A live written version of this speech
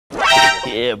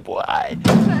Yeah, boy.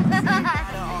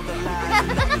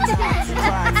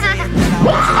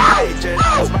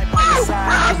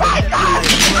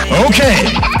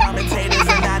 Okay. Commentators,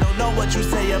 and I don't know what you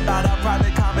say about our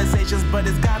private conversations, but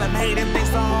it's got them hating. Thanks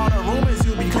to all the rumors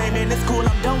you be claiming. It's cool,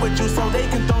 I'm done with you, so they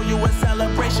can throw you a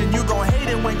celebration. You gon' hate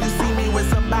it when you see me with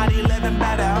somebody living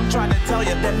better. I'm trying to tell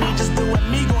you that me just doing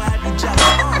me gon' have you jealous.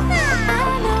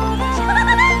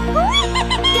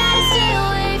 Gotta stay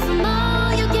away from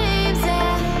all your games,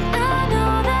 yeah. I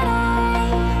know that I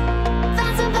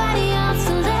found somebody else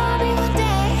to love me one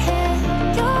day.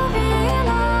 You'll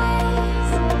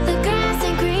realize the grass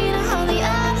ain't greener on the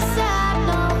other side,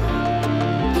 no.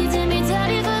 You did me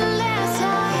dirty for the last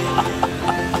time,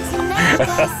 so now I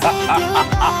gotta say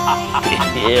goodbye.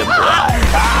 Yeah, boy.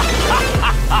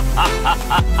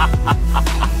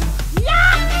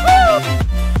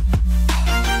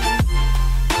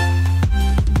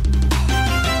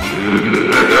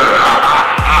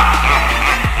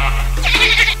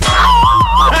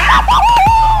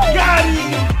 Got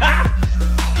him!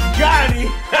 Got him!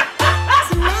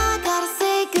 So now I gotta say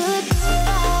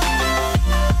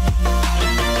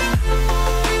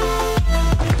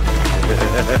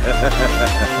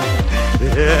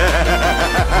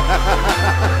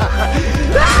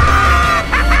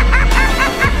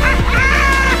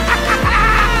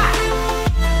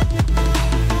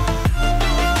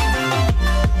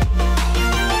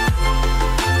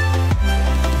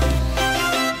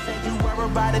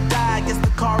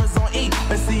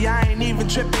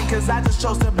tripping, cause I just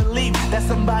chose to believe that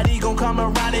somebody gon' come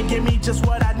around and give me just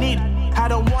what I need. I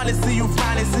don't wanna see you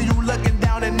frowning, see you looking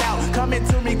down and out, coming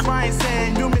to me crying,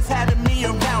 saying you miss having me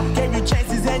around. Gave you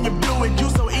chances and you blew it, you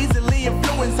so easily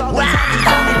influenced. All the time you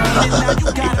told me beat it, now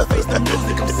you gotta face the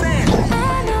music. I'm saying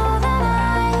I know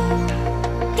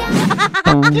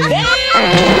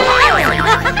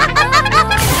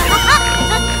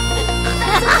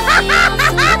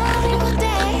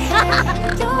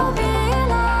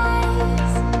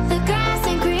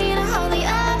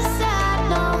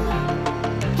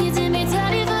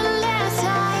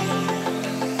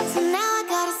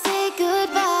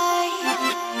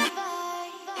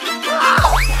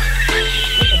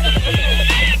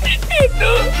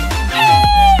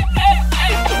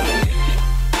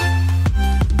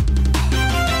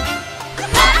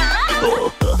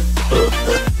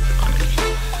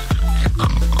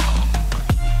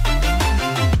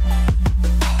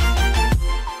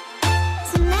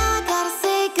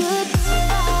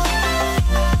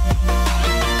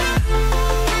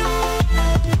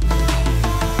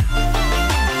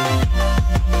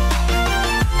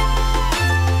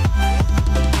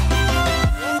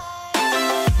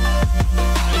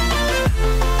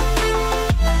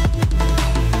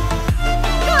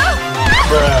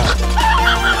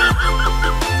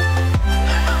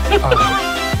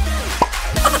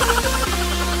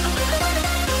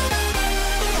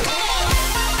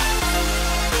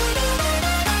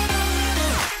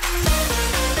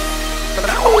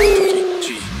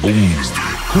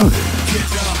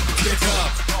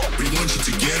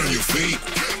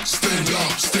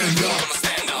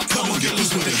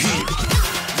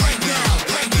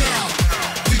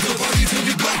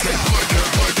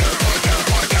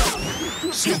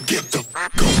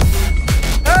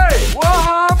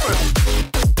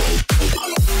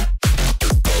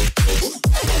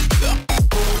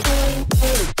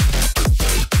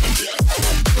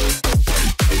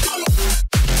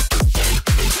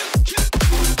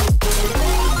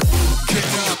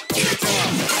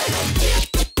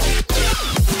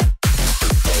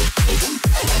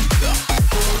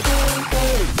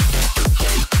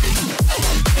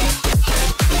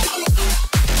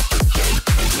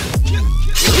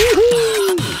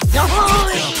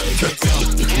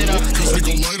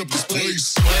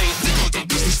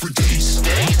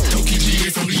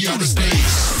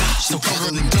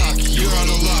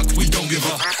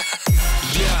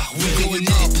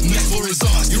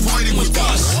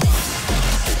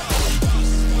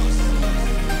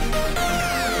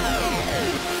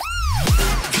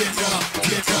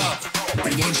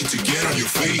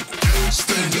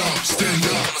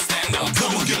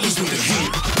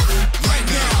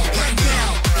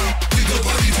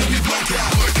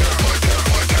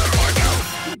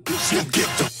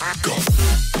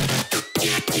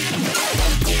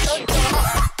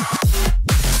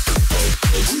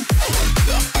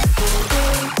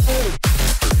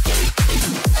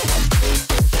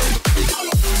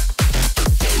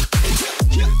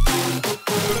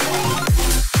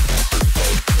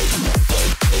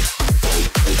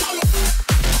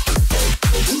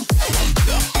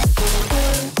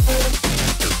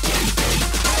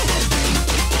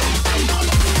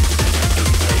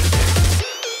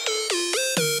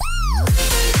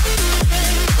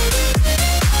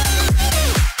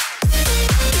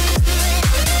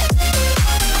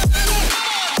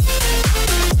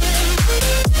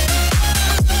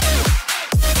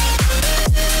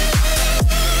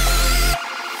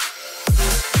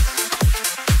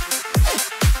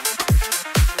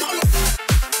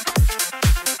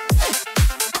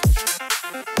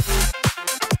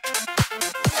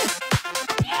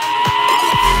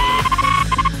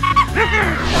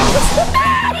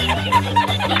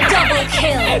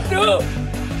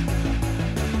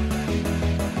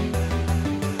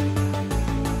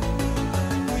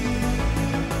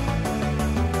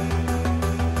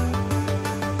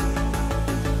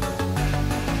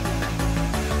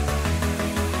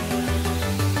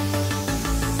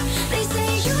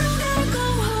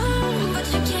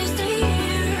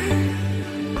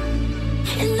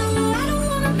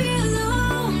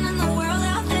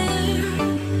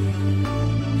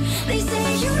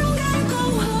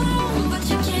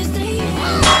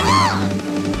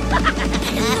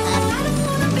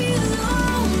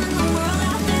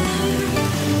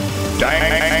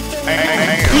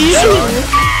La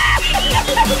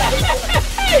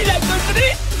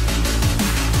encontré.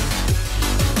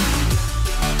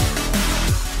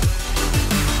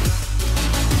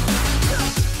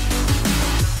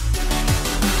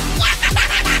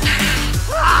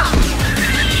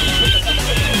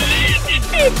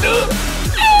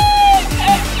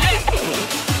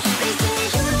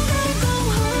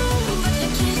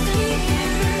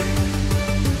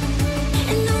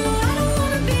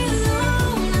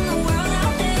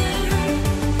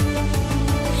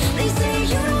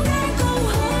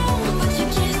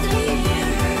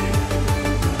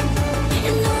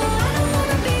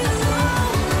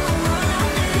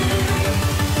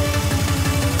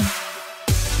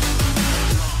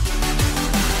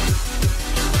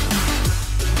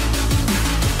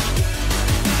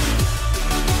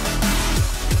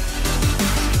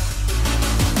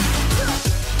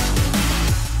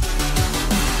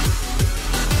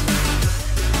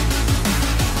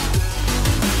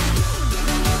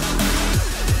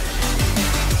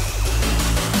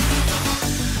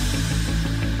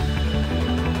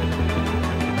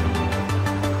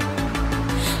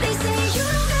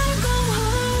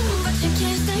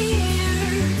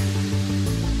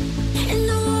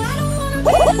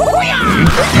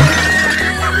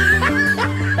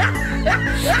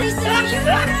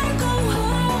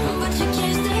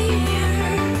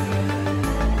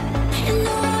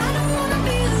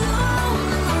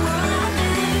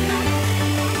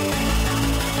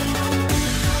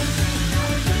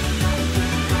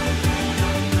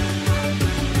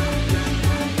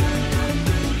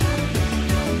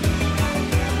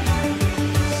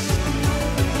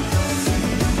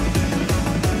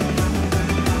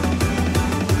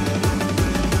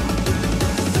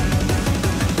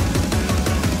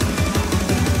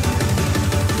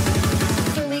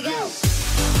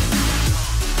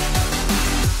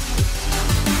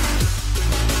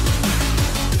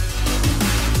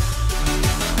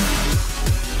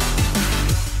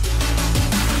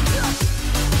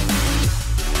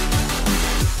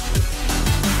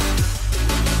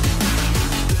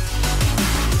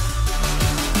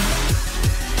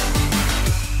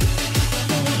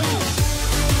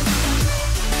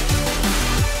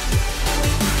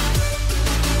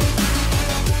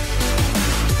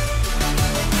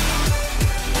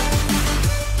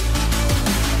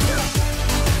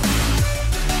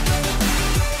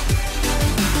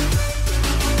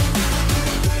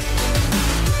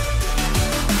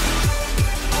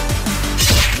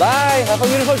 Bye, have a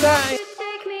beautiful time.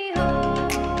 Take me home.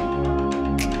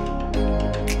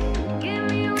 Give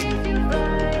me wings to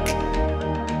fly.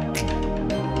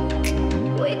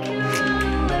 We can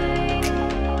run away.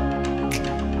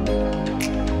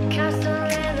 Castle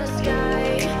in the sky.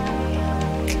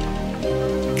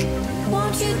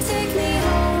 Won't you take me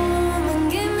home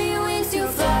and give me wings to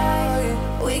fly?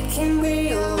 We can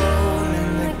be alone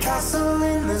in the castle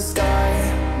in the sky.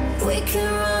 We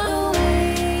can run away.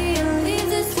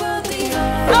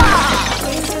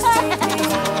 Please just take me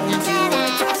home to a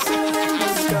castle in the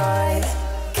sky.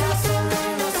 Castle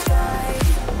in the sky.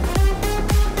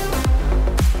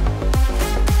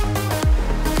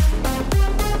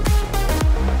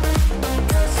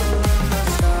 Castle in the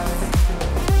sky.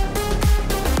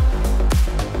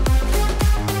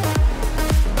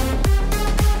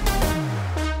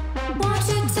 Won't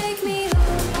you take me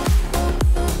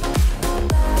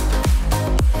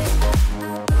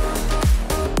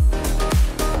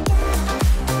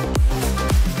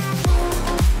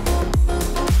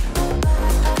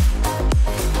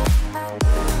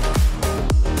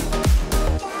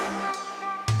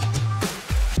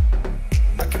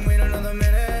I can wait another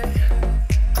minute.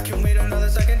 I can wait another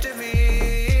second to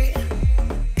be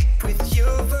with you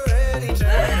for an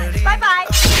eternity. Bye bye.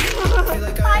 Feel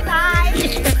like Bye bye.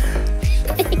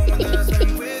 every moment that I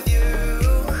spend with you,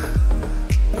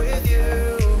 with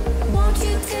you. Won't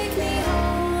you take me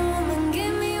home and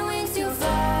give me wings to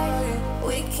fly?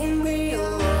 We can be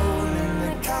alone in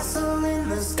the castle in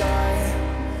the sky.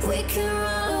 We can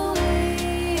run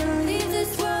away and leave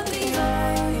this world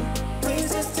behind.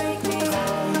 Please just take me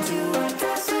home to a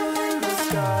castle in the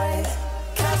sky.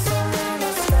 Castle in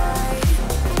the sky.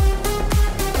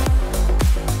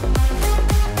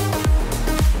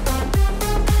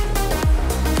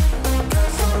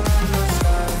 Castle in the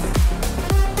sky.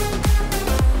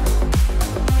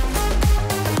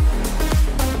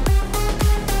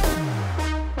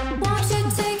 Won't you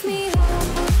take me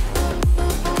home?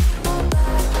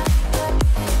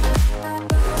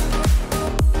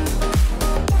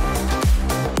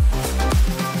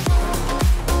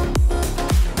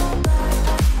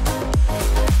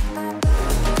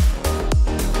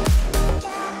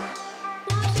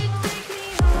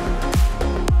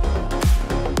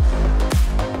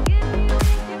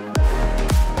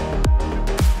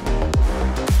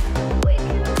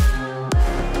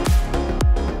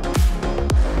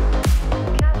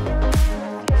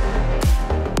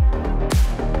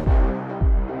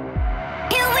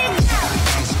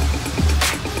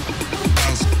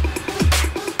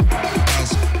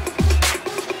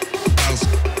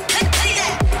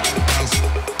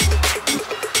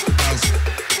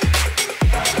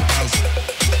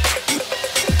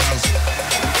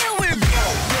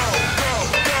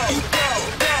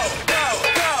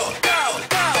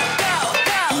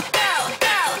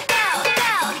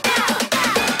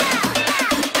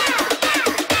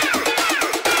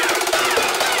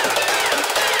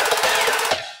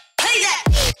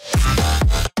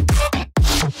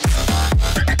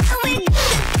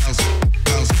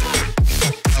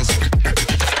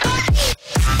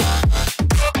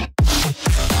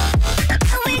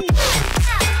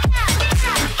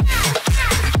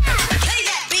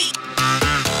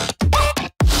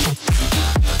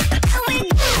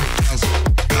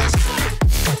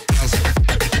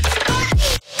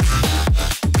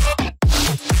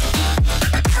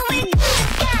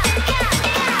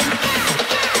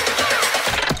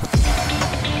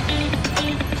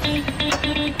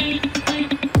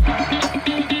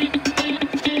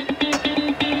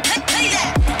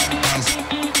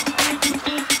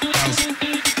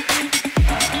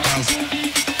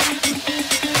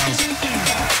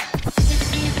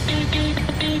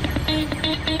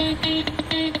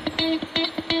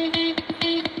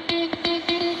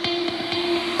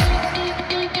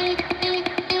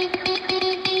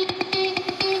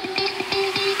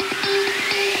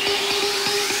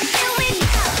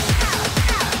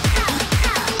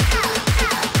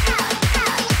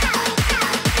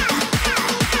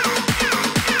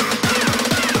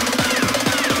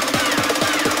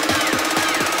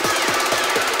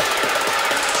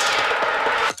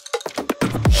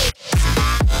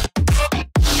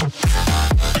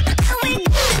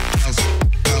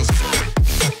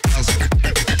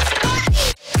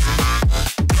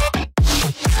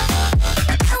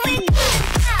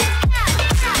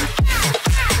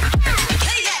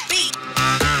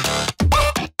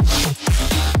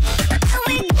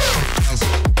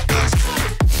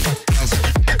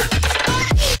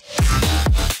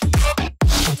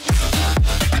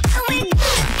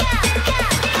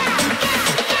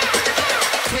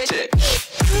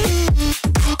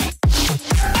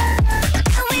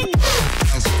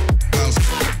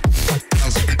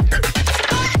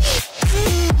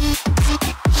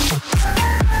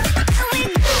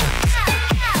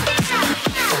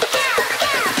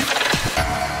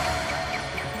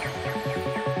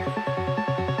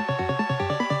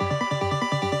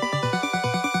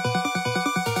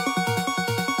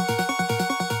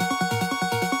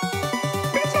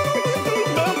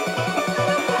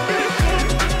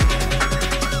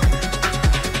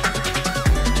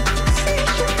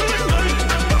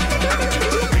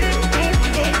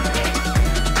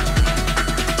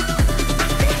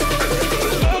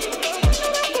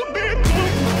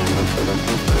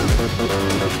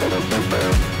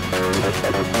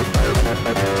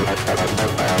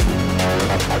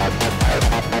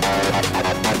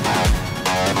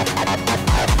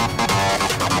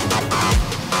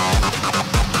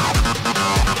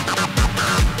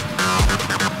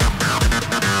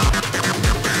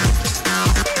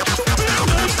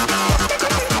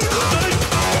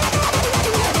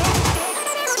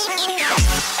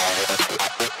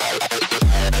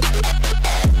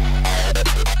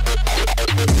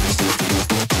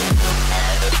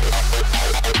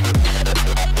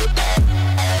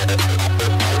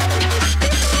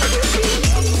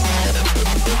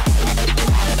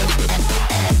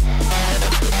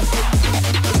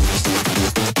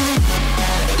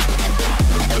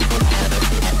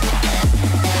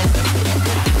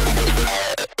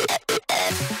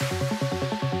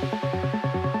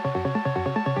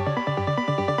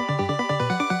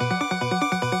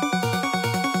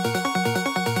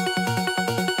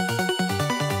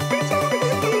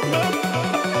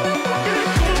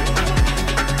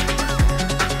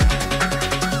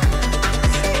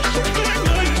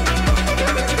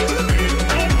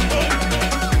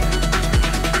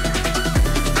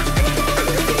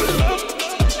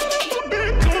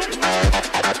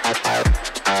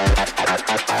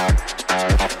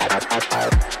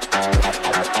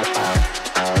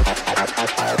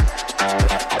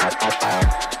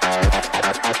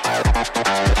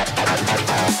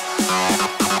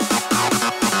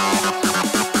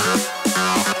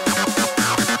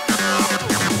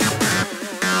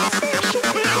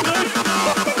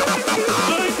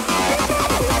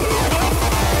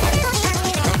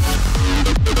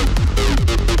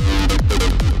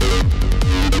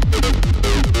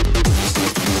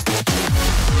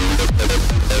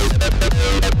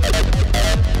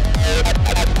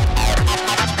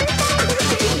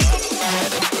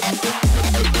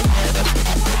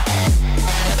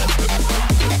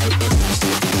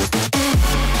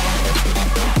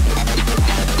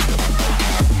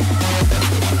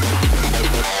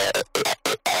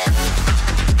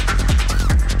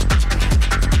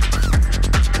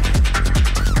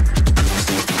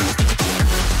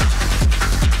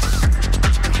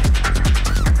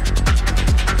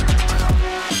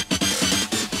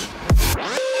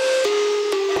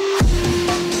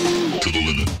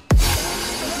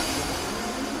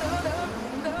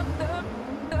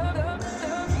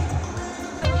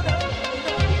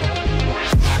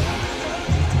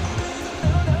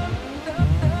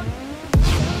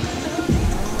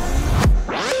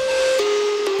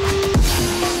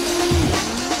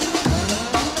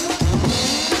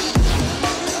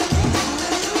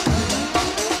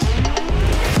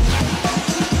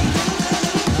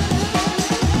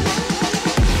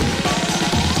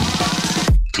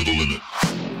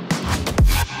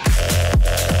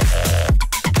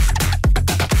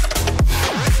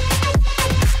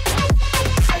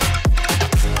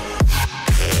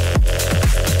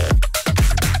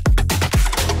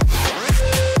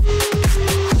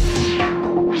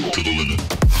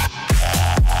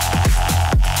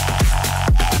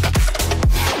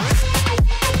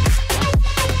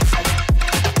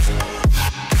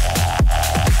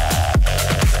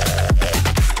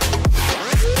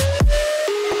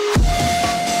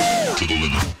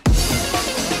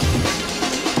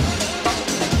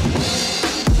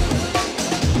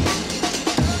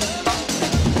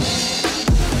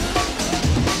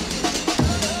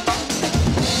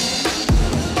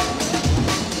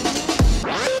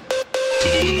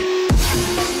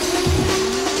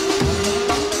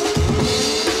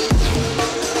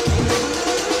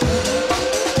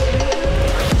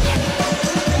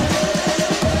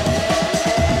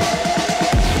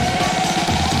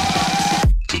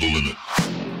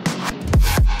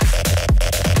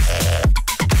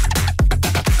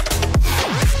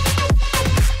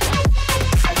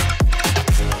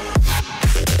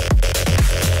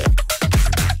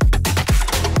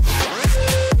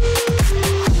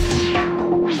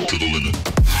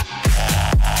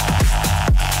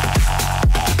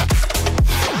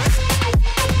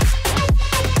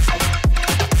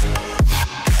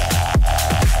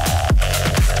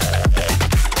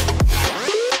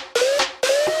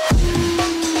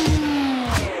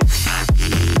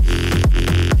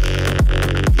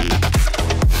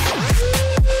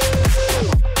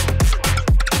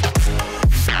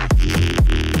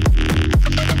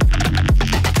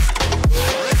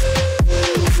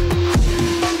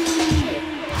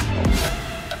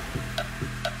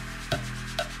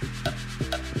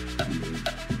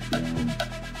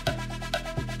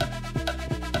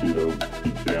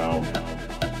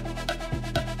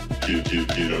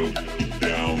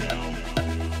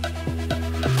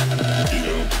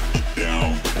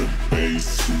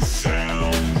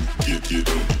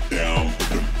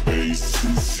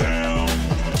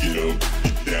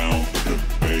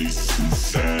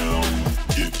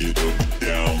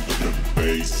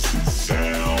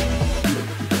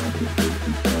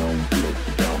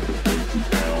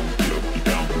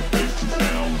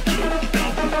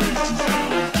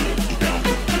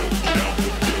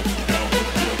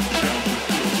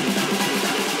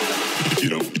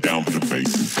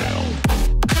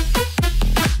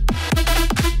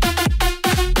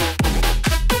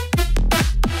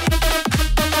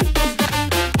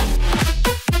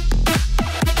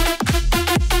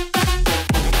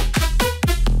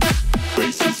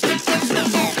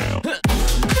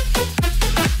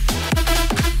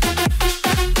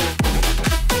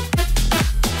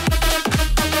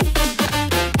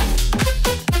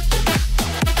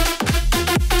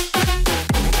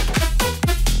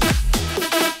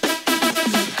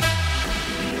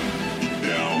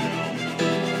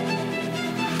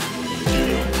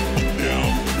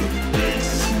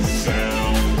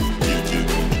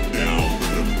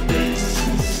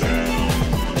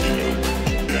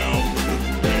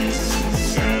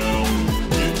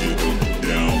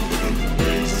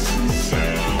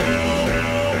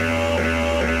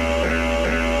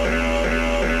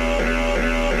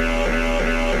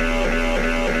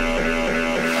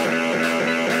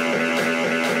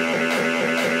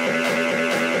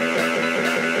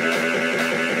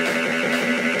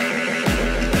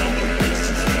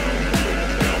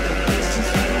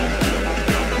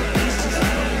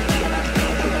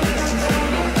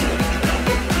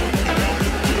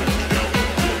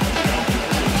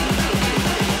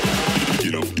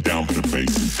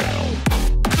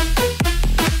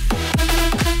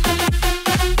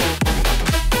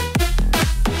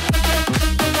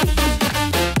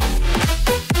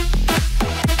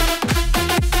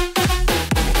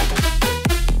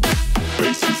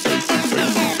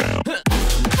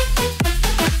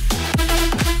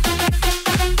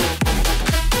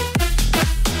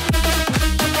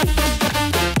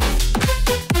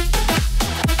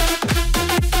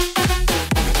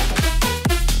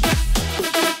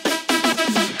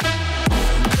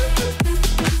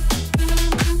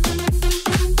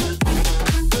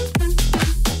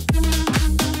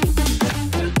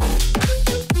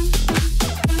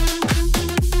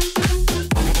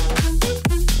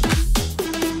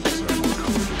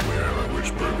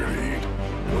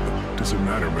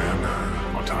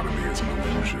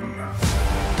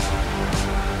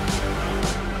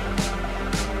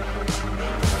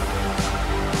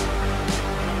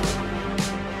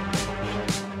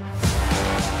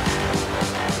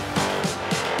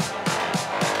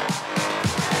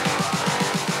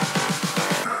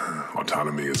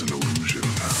 Autonomy is an illusion.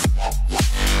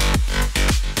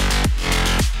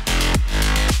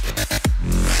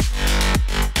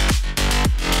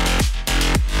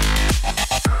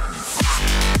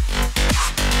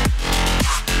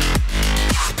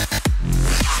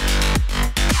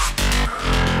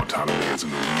 Autonomy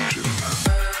is an illusion.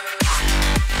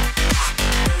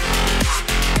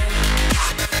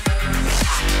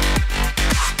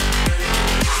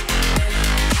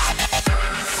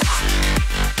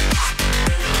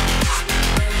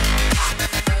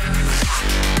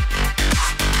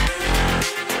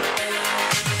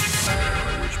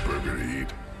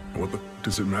 What the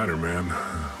does it matter, man?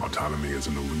 Autonomy is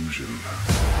an illusion.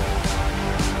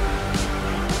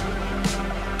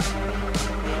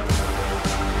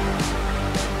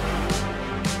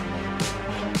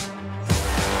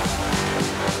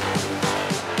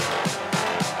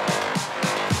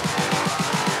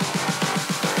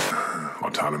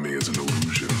 Autonomy is an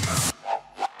illusion.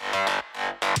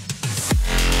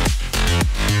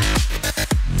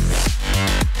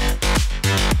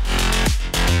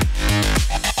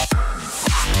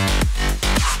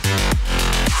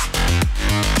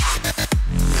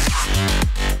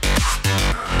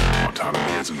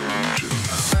 Autonomy is an illusion.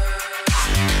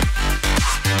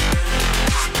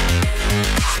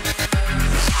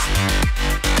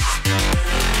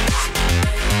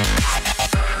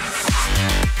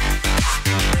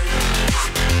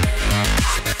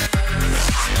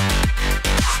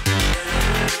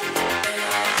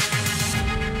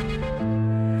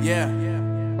 Yeah.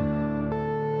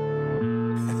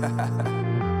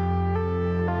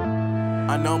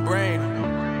 Unknown Brain.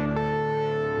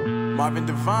 Marvin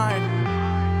Divine.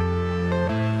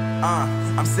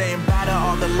 I'm saying bye to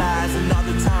all the lies and all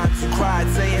the times you cried,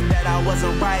 saying that I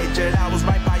wasn't right, yet I was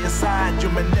right by your side. You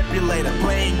manipulator,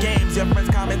 playing games, your friends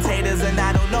commentators, and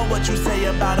I don't know what you say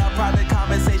about our private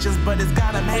conversations, but it's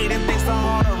got them hating. Thanks to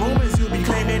all the rumors you be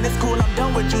claiming. It's cool, I'm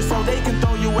done with you, so they can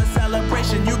throw you a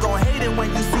celebration. You gon' hate it when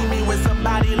you see me with some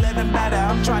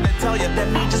tell you that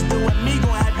me just doing me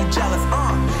gon' have you jealous. I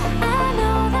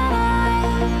know that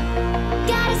I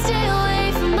gotta stay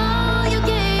away from all your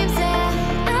games. Yeah,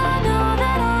 I know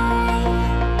that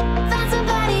I found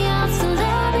somebody else to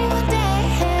love me one day.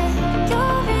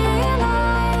 You'll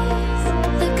realize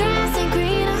the grass ain't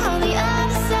greener on the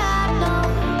other side. No,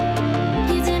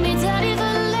 you did me dirty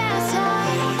for the last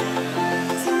time,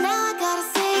 so now I gotta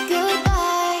say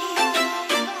goodbye.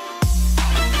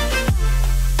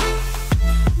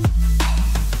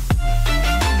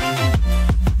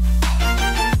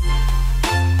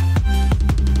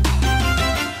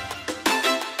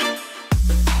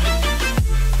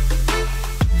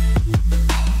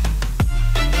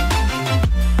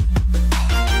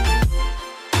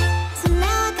 So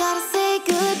now I gotta say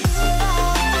goodbye.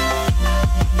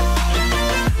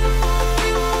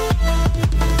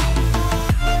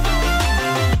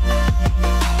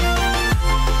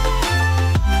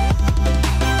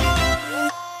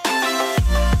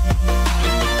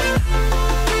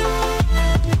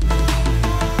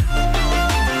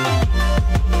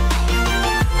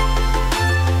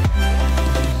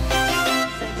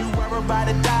 You were about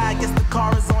to die, I guess the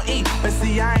car is on E. But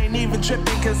see, I ain't even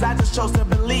tripping, cause I just chose to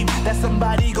believe that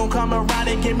somebody gon' come around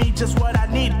and give me just what I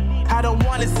need. I don't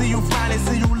wanna see you flying,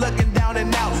 see you looking down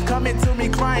and out. Coming to me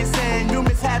crying, saying you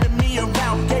miss having me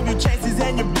around. Gave you chances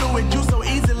and you blew it, you so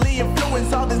easily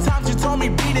influenced. All the times you told me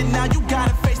beat it, now you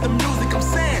gotta face the music, I'm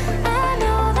saying. I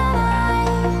know that I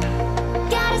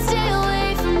gotta stay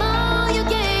away from all your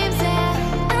games. Yeah,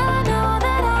 I know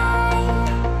that I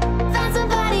found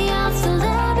somebody else to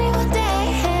love me one day.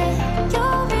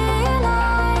 You'll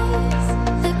realize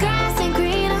the grass ain't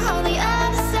greener on the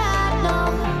other side. No,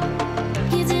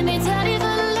 you did me dirty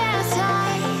for the last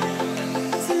time,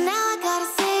 so now I gotta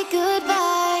say goodbye.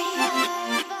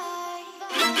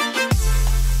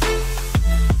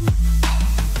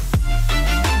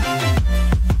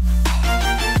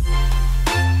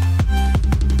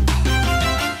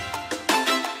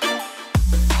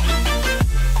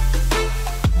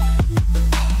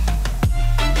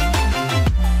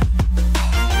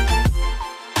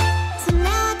 So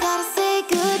now I gotta say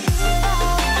goodbye.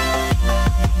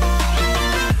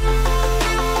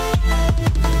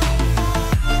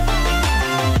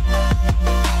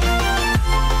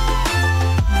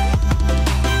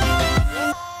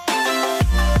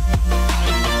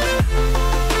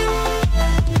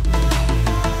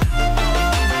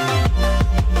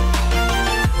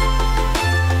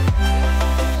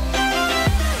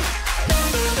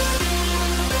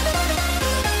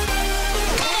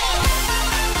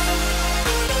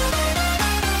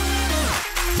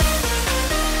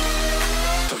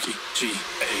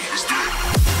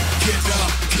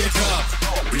 Get up.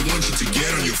 We want you to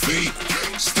get on your feet.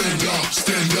 Stand up,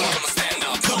 stand up.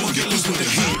 Come on, get loose with the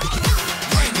heat.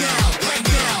 Right now, right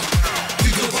now.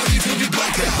 Pick your body till you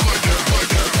black out.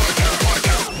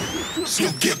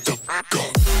 So get the fuck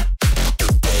up.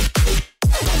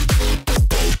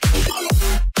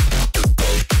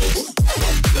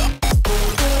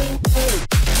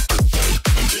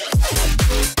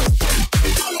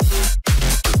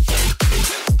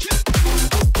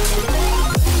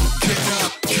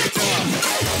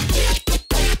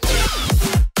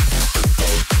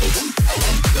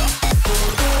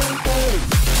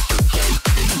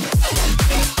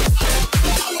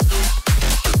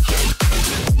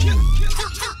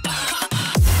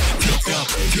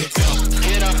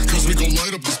 Cause we gon'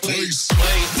 light up this place.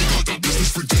 We got the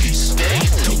business for days.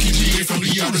 Tokyo GA from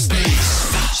the outer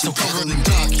space. So cover and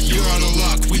dock, you're out of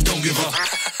luck. We don't give up.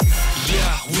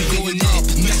 Yeah, we're going up.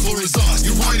 Next floor is us.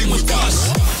 You're riding with us.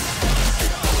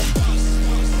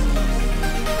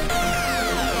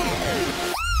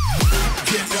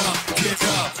 Get up, get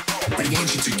up. We want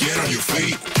you to get on your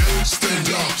feet. Stand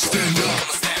up, stand up.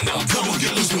 Come on,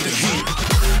 get loose with the heat.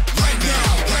 Right now,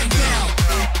 right now.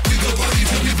 Pick your body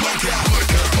till we black out.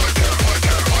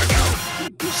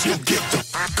 So get the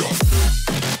fuck up.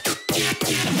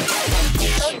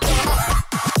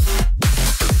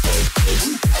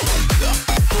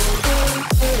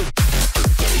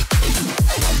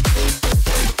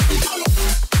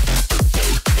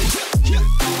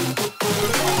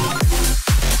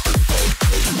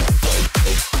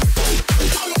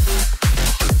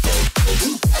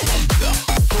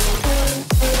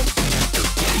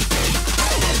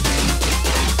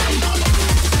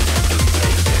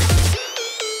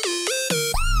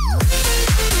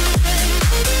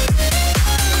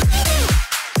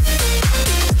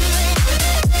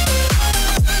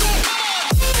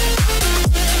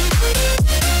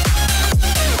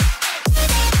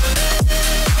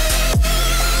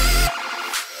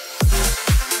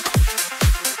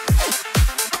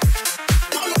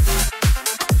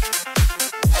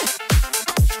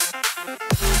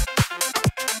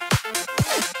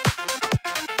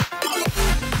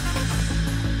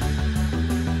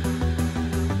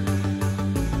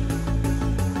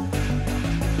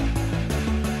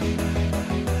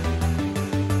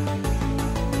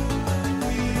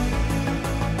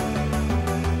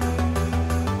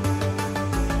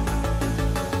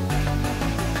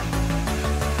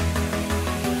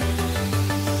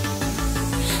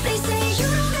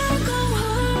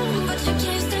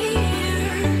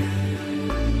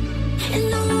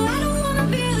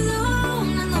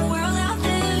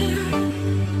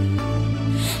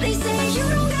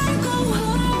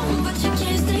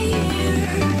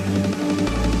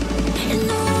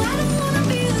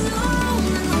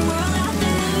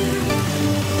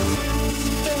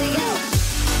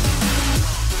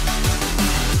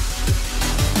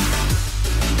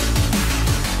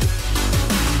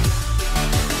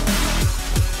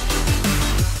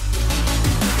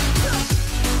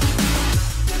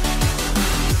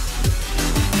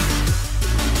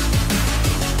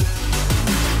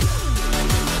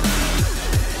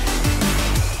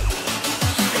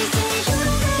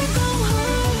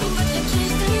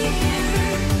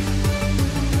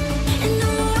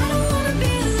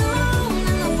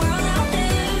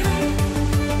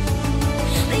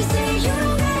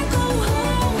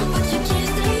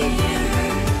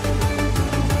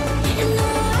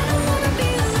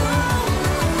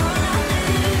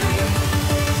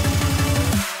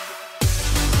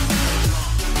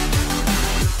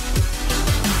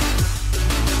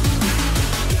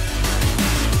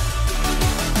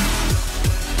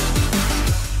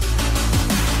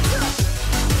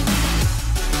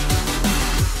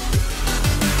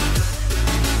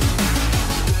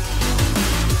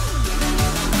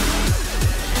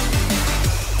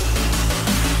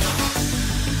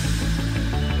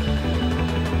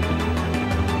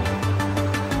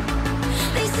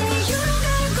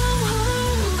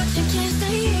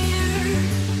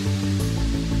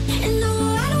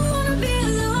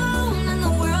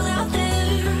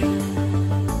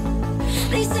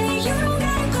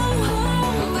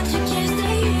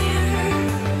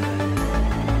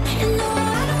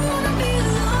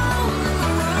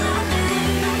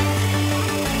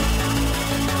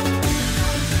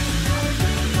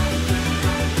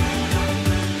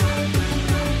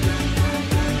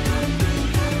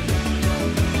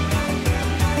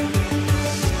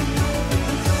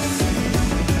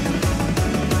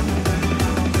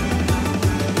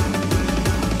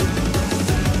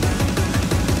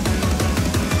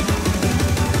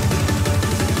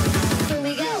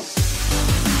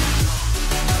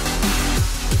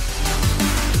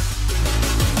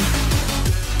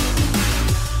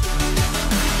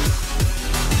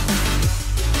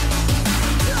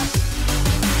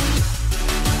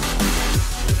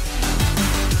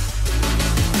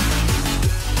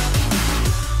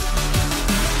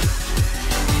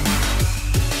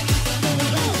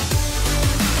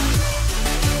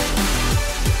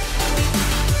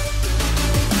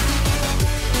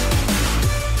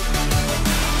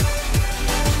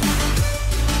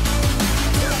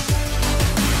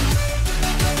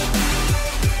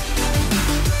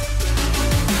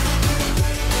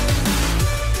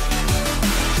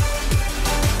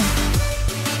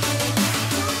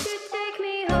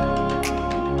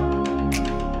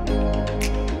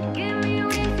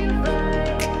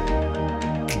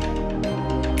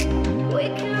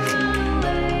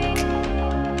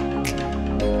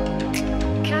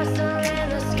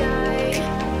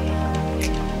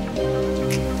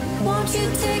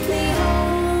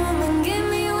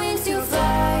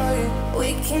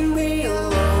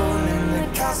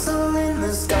 in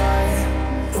the sky.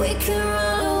 We can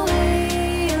run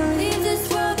away and leave this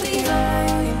world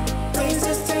behind. Please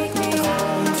just take me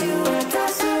home to a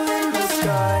castle in the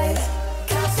sky.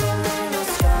 Castle in the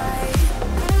sky.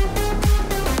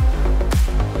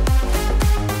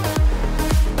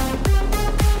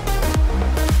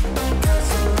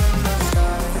 Castle in the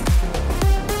sky.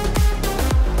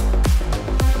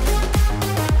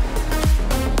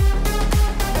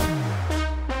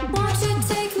 Won't you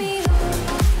take me home?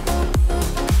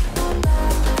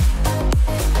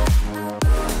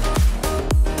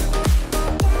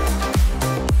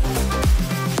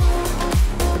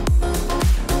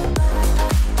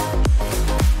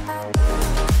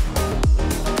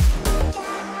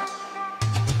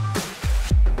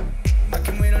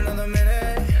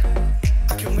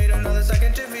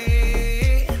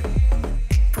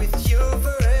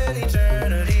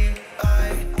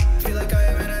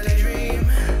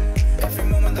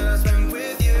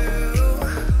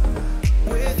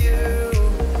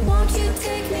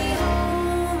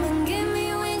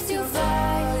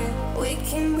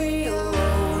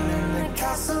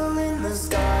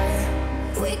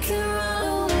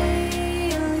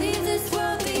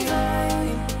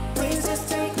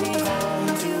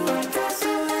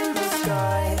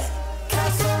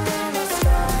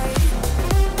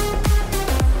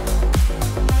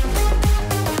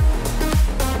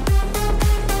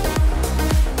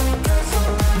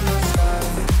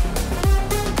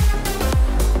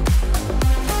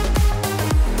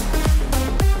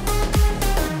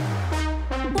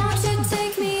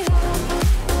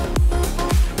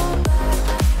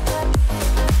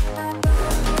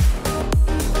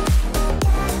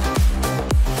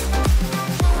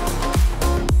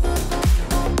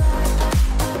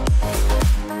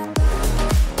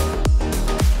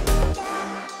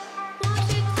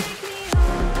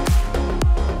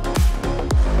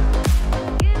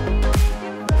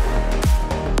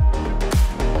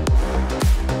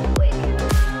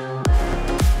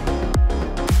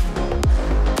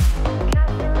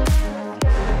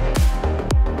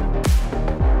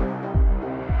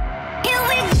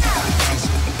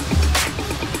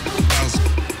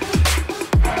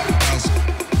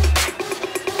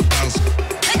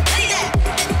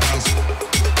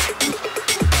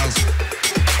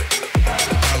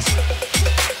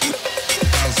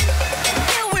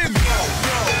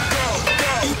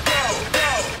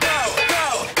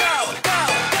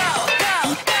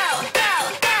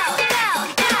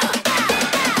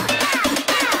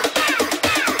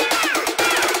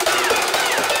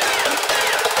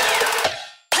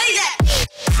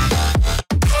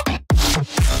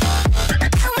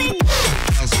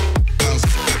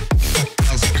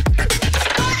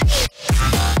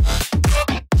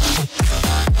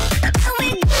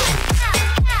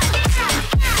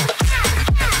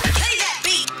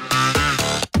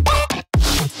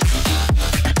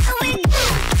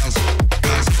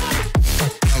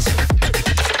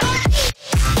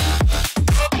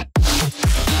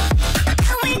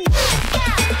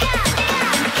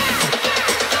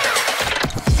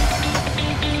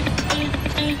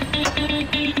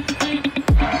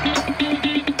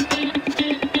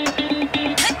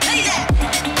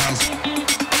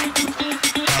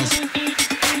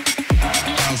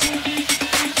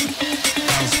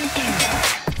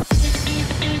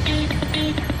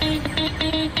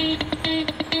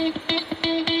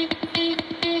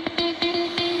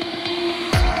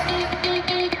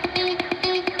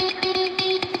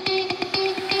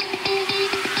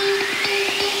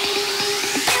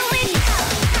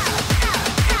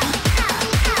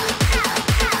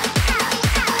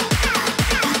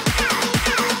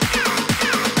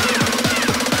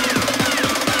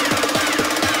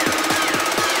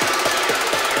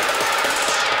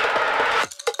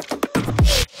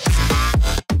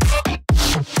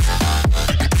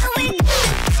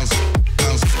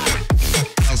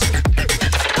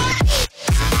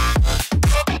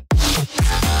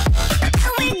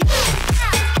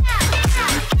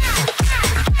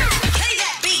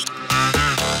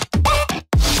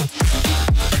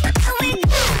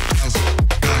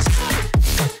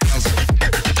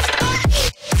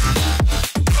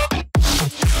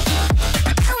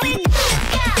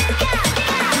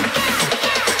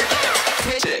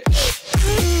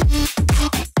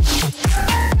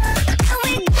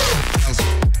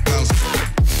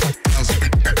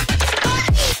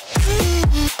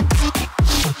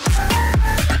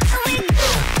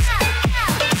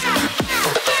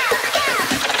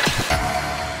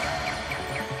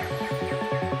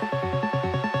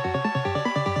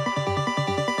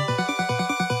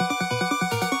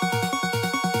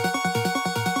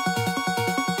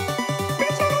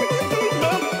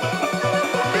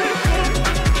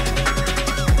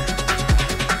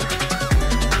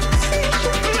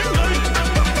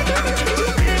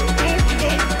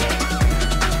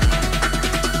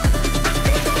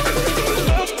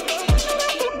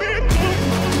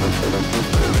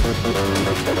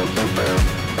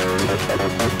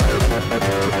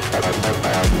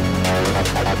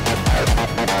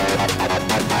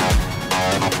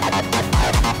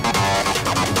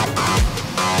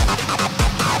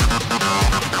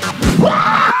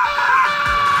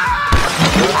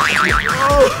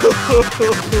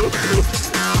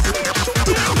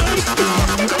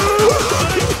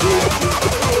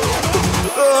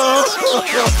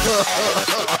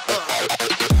 Oh,